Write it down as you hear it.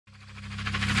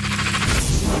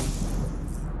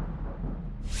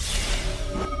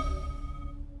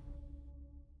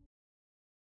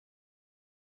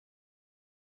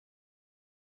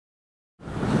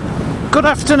Good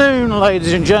afternoon,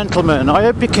 ladies and gentlemen. I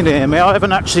hope you can hear me. I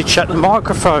haven't actually checked the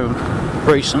microphone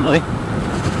recently.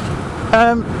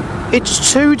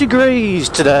 It's 2 degrees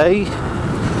today,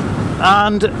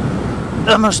 and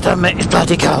I must admit it's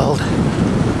bloody cold.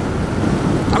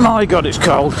 My God, it's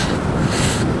cold.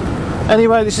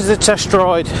 Anyway, this is the test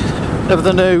ride of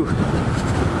the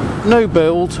new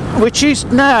build, which is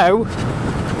now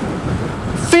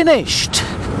finished.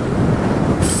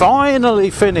 Finally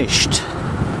finished.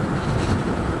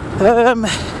 I'm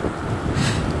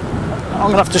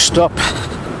gonna have to stop.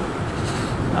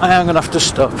 I am gonna have to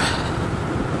stop.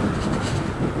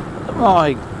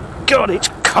 My God, it's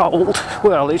cold.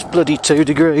 Well, it's bloody 2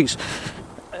 degrees.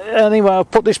 Anyway, I'll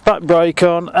put this back brake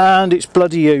on and it's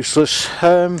bloody useless.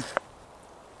 I've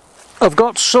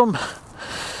got some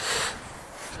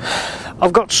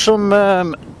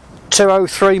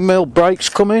 203mm brakes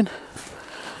coming,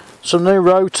 some new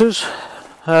rotors,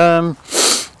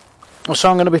 so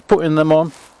I'm going to be putting them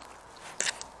on,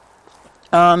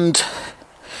 and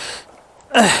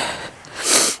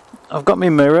I've got my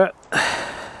mirror,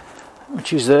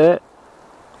 which is there,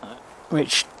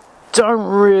 which don't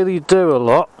really do a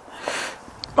lot.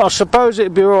 I suppose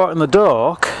it'd be alright in the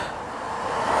dark.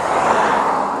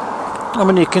 I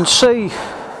mean, you can see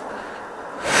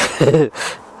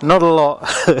not a lot.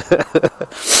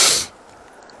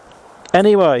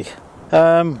 Anyway,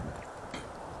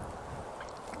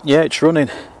 yeah, it's running,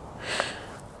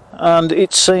 and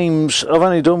it seems I've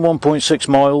only done 1.6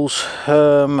 miles,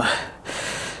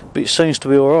 but it seems to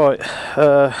be alright.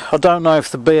 I don't know if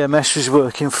the BMS is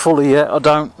working fully yet. I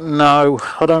don't know.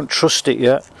 I don't trust it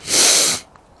yet.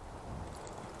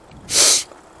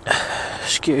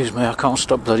 Excuse me, I can't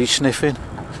stop bloody sniffing.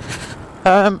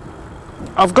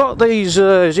 I've got these,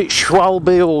 is it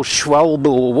Schwalbe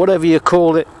or whatever you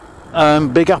call it,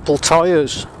 Big Apple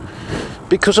tyres,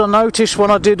 because I noticed when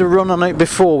I did a run on it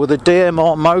before with the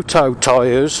DMR Moto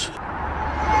tyres,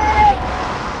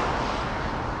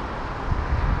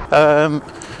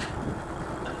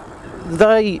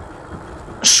 they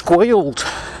squealed.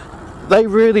 They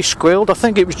really squealed. I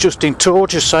think it was Justin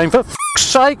Torture saying, "For fuck's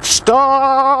sake,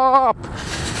 stop!"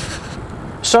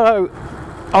 So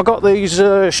I got these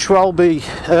Schwalbe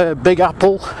Big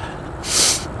Apple,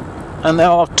 and they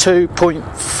are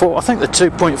 2.4. I think they're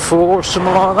 2.4 or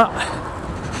something like that.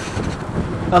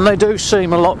 And they do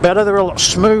seem a lot better. They're a lot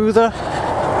smoother.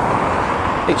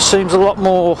 It seems a lot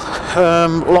more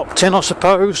locked in, I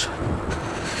suppose.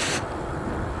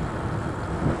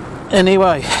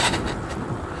 Anyway,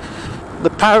 the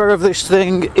power of this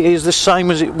thing is the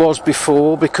same as it was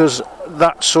before, because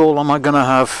that's all I'm going to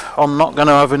have. I'm not going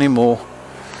to have any more.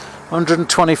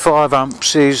 125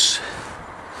 amps is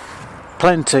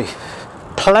plenty.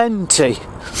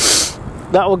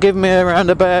 That will give me around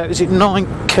about, is it 9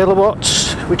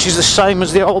 kilowatts, which is the same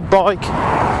as the old bike.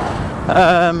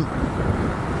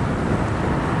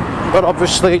 But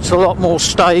obviously it's a lot more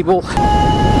stable.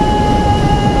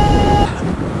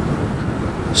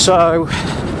 So,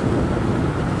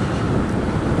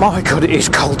 my God, it is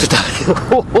cold today.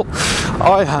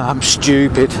 I am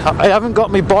stupid. I haven't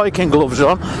got my biking gloves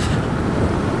on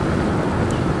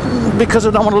because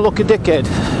I don't want to look a dickhead.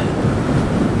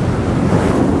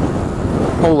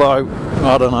 Although,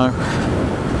 I don't know.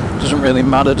 Doesn't really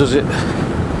matter, does it?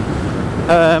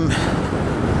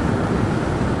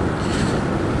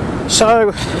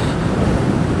 So,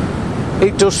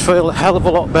 it does feel a hell of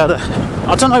a lot better.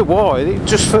 I don't know why, it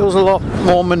just feels a lot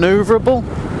more manoeuvrable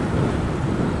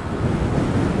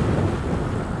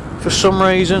for some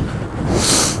reason.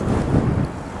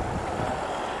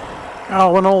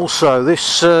 Oh, and also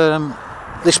this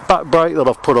this back brake that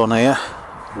I've put on here,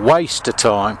 waste of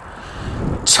time.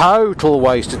 Total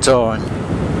waste of time.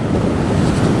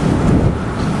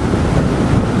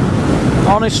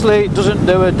 Honestly, it doesn't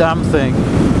do a damn thing.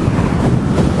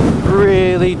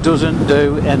 Really doesn't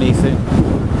do anything.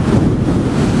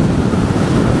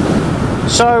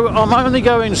 So I'm only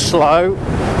going slow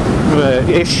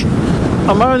ish.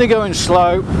 I'm only going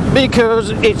slow because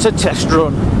it's a test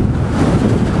run.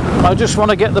 I just want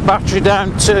to get the battery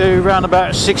down to around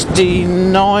about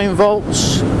 69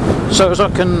 volts, so as I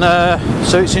can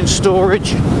so it's in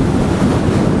storage.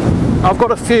 I've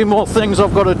got a few more things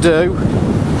I've got to do,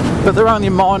 but they're only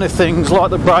minor things,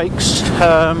 like the brakes.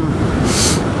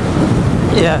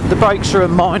 Yeah, the brakes are a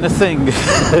minor thing.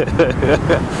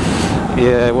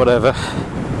 Yeah, whatever.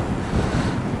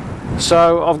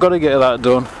 So I've got to get that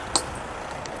done.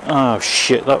 Oh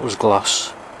shit, that was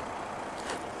glass.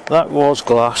 That was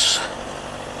glass.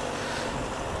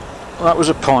 That was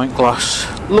a pint glass.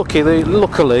 Luckily,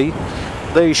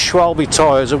 these Schwalbe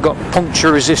tyres have got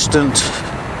puncture resistance,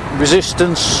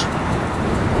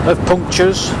 of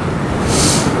punctures,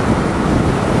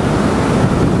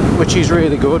 which is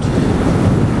really good.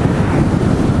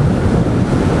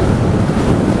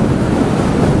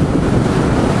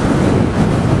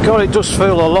 God, it does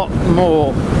feel a lot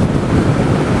more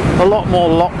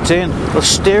locked in. The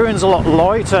steering's a lot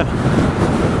lighter.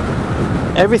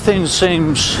 Everything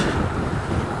seems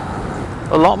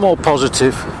a lot more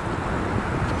positive.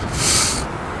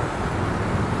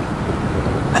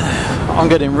 I'm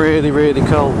getting really, really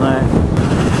cold now.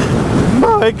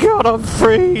 My God, I'm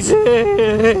freezing!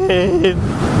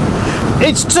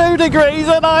 It's 2 degrees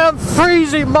and I am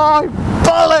freezing my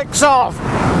bollocks off!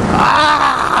 Ah!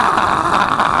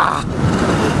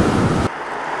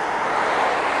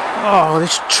 Oh,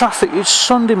 this traffic, it's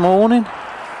Sunday morning.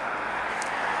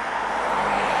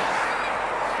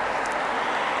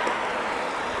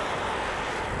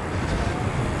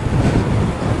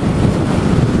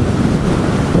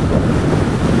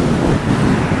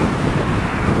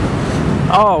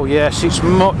 Oh yes, it's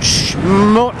much,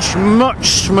 much, much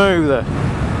smoother.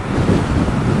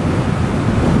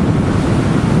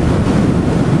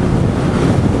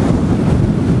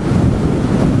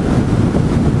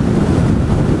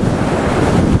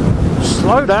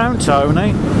 Slow down,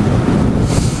 Tony.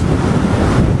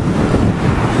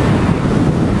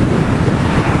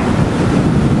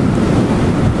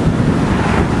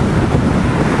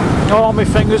 Oh, my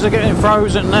fingers are getting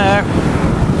frozen now.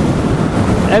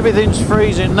 Everything's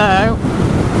freezing now.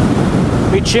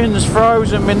 My chin's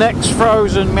frozen, my neck's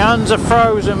frozen, my hands are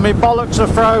frozen, my bollocks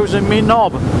are frozen, my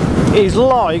knob is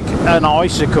like an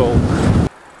icicle.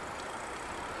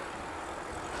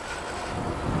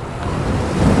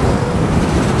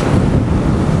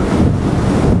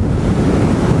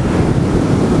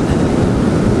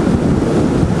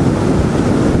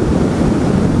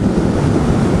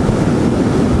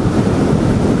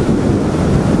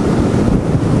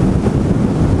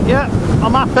 Yeah,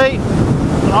 I'm happy.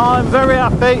 I'm very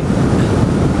happy.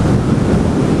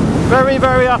 Very,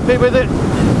 very happy with it.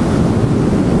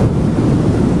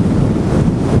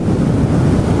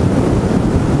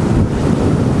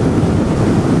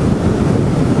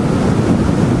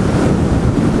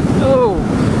 Oh,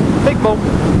 big bump.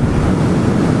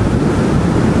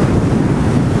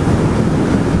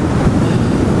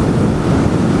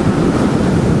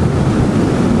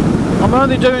 I'm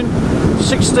only doing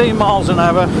 16 miles an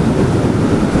hour.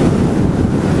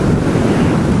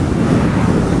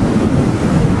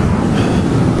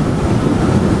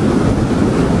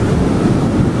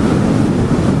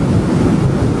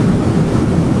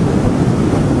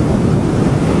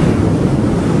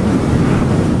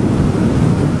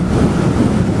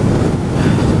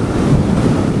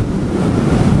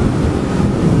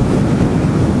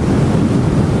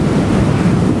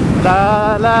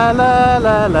 La la la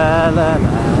la la la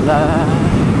la.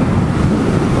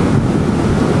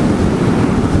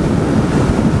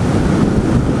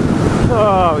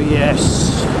 Oh yes.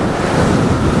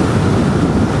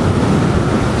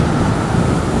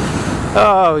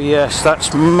 Oh yes,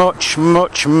 that's much,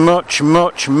 much, much,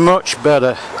 much, much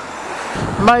better.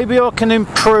 Maybe I can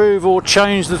improve or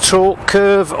change the torque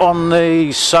curve on the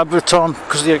Sabraton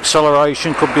because the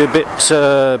acceleration could be a bit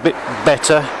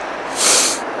better.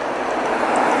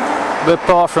 But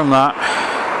apart from that,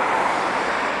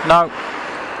 no,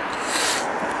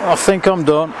 I think I'm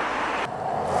done.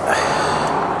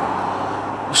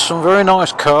 There's some very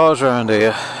nice cars around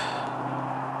here.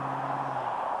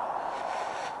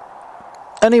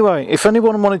 Anyway, if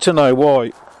anyone wanted to know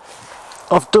why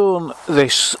I've done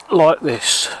this like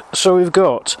this, so we've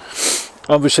got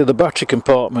obviously the battery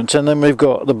compartment and then we've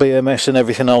got the BMS and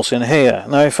everything else in here.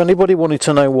 Now if anybody wanted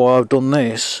to know why I've done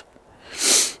this,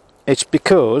 it's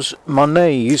because my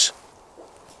knees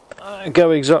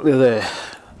go exactly there.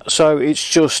 So it's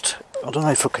just, I don't know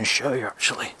if I can show you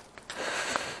actually.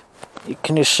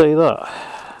 Can you see that?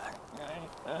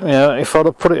 Yeah, if I'd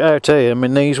have put it out here, my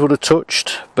knees would have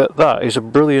touched. But that is a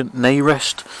brilliant knee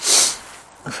rest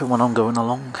for when I'm going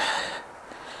along.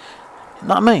 You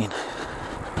know what I mean?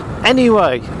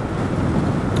 Anyway,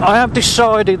 I have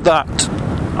decided that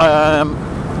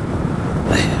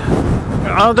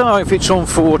I don't know if it's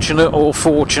unfortunate or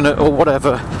fortunate or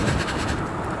whatever,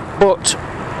 but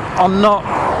I'm not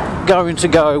going to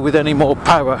go with any more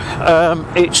power.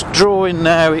 It's drawing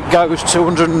now, it goes to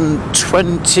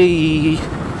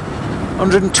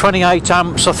 128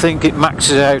 amps I think it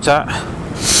maxes out at.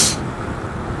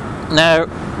 Now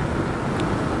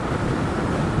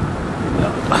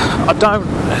I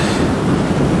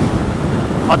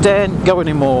daren't go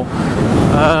anymore.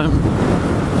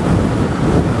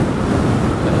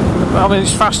 I mean,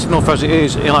 it's fast enough as it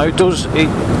is. You know, it does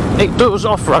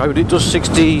off-road. It does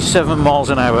 67 miles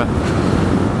an hour.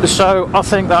 So I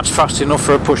think that's fast enough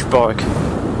for a push bike.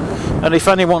 And if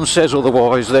anyone says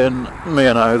otherwise, then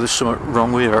you know there's something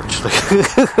wrong with you actually.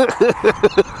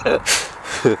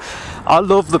 I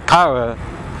love the power,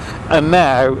 and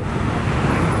now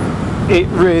it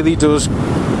really does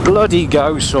bloody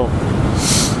go some.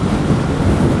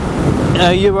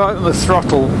 You open the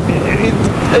throttle,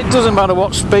 it doesn't matter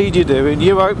what speed you're doing,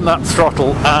 you open that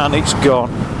throttle and it's gone.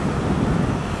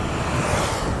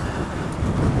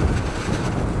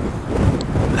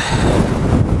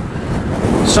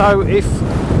 So if,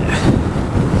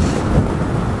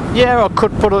 yeah, I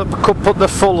could put the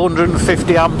full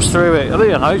 150 amps through it,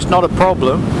 you know, it's not a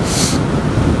problem,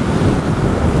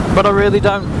 but I really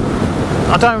don't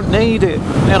need it.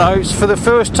 You know, it's for the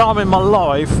first time in my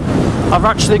life I've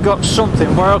actually got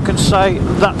something where I can say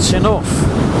that's enough.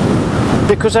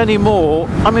 Because anymore,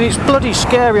 I mean, it's bloody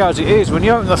scary as it is. When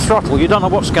you open the throttle, you don't know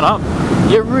what's going to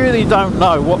happen. You really don't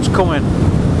know what's coming.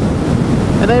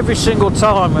 And every single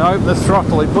time I open the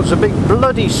throttle, it puts a big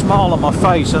bloody smile on my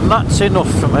face, and that's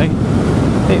enough for me.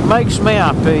 It makes me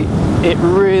happy. It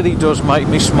really does make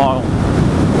me smile.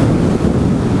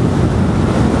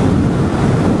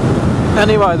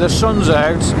 Anyway, the sun's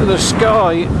out, the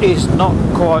sky is not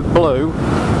quite blue,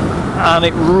 and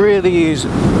it really is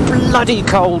bloody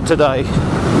cold today.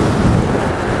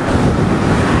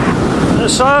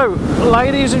 So,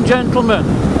 ladies and gentlemen,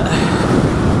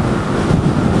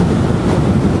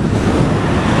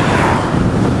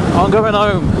 I'm going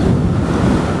home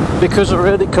because I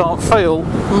really can't feel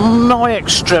my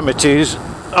extremities.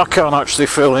 I can't actually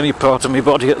feel any part of my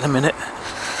body at the minute.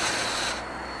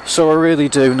 So I really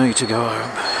do need to go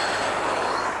home.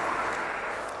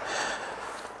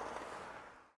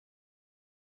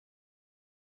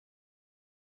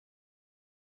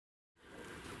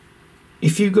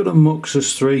 If you've got a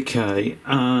Muxus 3K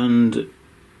and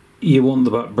you want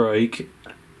the back brake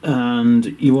and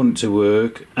you want it to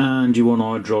work and you want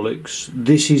hydraulics,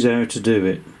 this is how to do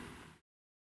it.